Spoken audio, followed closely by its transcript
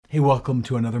Hey, welcome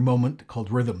to another moment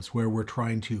called Rhythms, where we're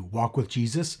trying to walk with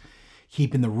Jesus,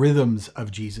 keep in the rhythms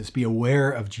of Jesus, be aware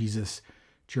of Jesus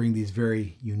during these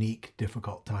very unique,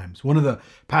 difficult times. One of the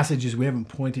passages we haven't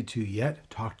pointed to yet,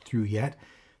 talked through yet,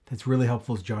 that's really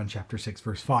helpful is John chapter 6,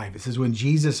 verse 5. It says, when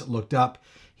Jesus looked up,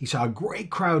 he saw a great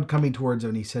crowd coming towards him,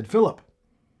 and he said, Philip,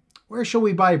 where shall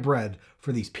we buy bread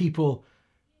for these people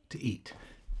to eat?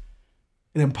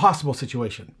 An impossible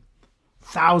situation.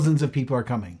 Thousands of people are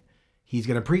coming. He's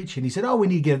going to preach, and he said, we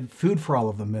need to get food for all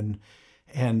of them.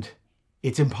 And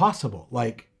it's impossible.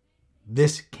 Like,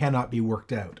 this cannot be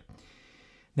worked out.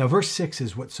 Now, verse 6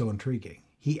 is what's so intriguing.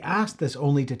 He asked this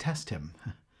only to test him,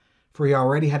 for he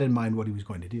already had in mind what he was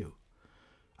going to do.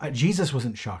 Jesus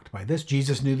wasn't shocked by this.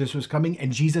 Jesus knew this was coming,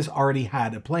 and Jesus already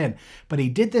had a plan. But he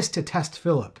did this to test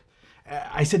Philip.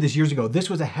 I said this years ago. This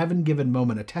was a heaven-given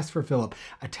moment, a test for Philip,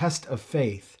 a test of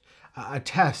faith, a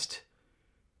test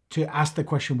to ask the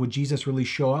question, would Jesus really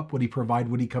show up? Would he provide?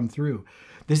 Would he come through?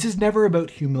 This is never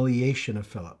about humiliation of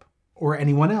Philip or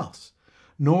anyone else,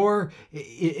 nor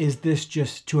is this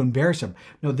just to embarrass him.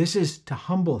 No, this is to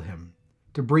humble him,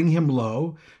 to bring him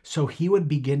low, so he would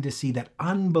begin to see that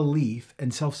unbelief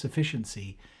and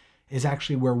self-sufficiency is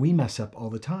actually where we mess up all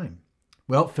the time.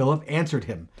 Well, Philip answered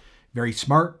him. Very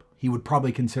smart. He would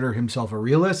probably consider himself a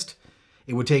realist.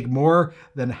 It would take more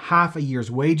than half a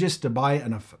year's wages to buy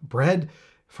enough bread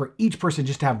for each person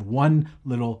just to have one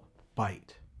little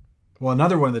bite. Well,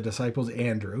 another one of the disciples,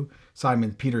 Andrew,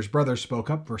 Simon Peter's brother, spoke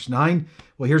up. Verse 9,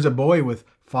 well, here's a boy with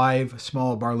 5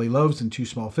 small barley loaves and 2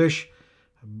 small fish,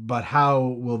 but how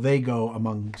will they go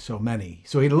among so many?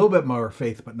 So he had a little bit more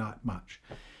faith, but not much.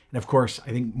 And of course,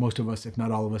 I think most of us, if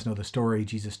not all of us, know the story.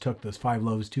 Jesus took those 5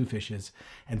 loaves, 2 fishes,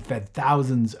 and fed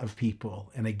thousands of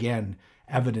people, and again,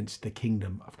 evidenced the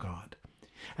kingdom of God.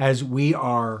 As we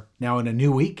are now in a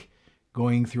new week,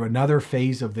 going through another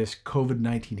phase of this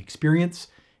COVID-19 experience,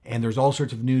 and there's all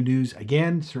sorts of new news.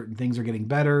 Again, certain things are getting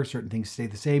better, certain things stay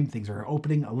the same, things are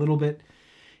opening a little bit.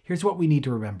 Here's what we need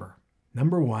to remember.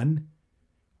 Number 1,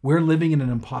 we're living in an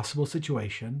impossible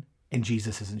situation, and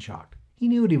Jesus isn't shocked. He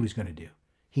knew what he was going to do.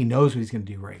 He knows what he's going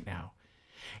to do right now.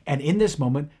 And in this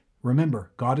moment,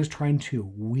 remember, God is trying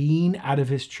to wean out of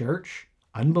his church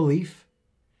unbelief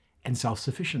and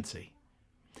self-sufficiency.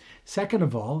 Second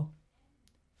of all,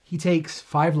 he takes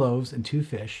 5 loaves and 2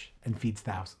 fish and feeds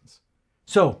thousands.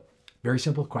 So, very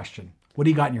simple question. What do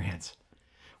you got in your hands?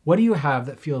 What do you have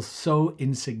that feels so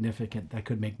insignificant that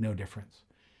could make no difference?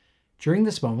 During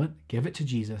this moment, give it to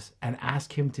Jesus and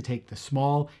ask him to take the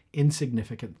small,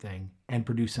 insignificant thing and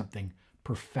produce something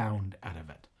profound out of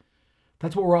it.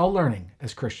 That's what we're all learning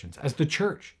as Christians, as the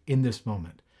church in this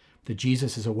moment. That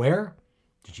Jesus is aware,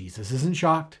 Jesus isn't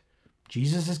shocked,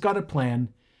 Jesus has got a plan,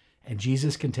 and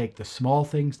Jesus can take the small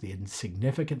things, the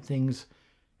insignificant things,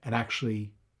 and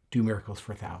actually do miracles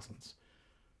for thousands.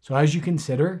 So as you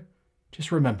consider,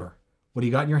 just remember, what do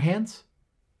you got in your hands?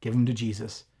 Give them to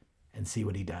Jesus and see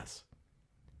what he does.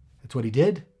 That's what he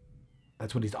did.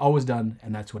 That's what he's always done.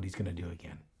 And that's what he's going to do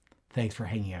again. Thanks for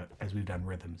hanging out as we've done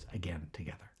Rhythms again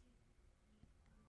together.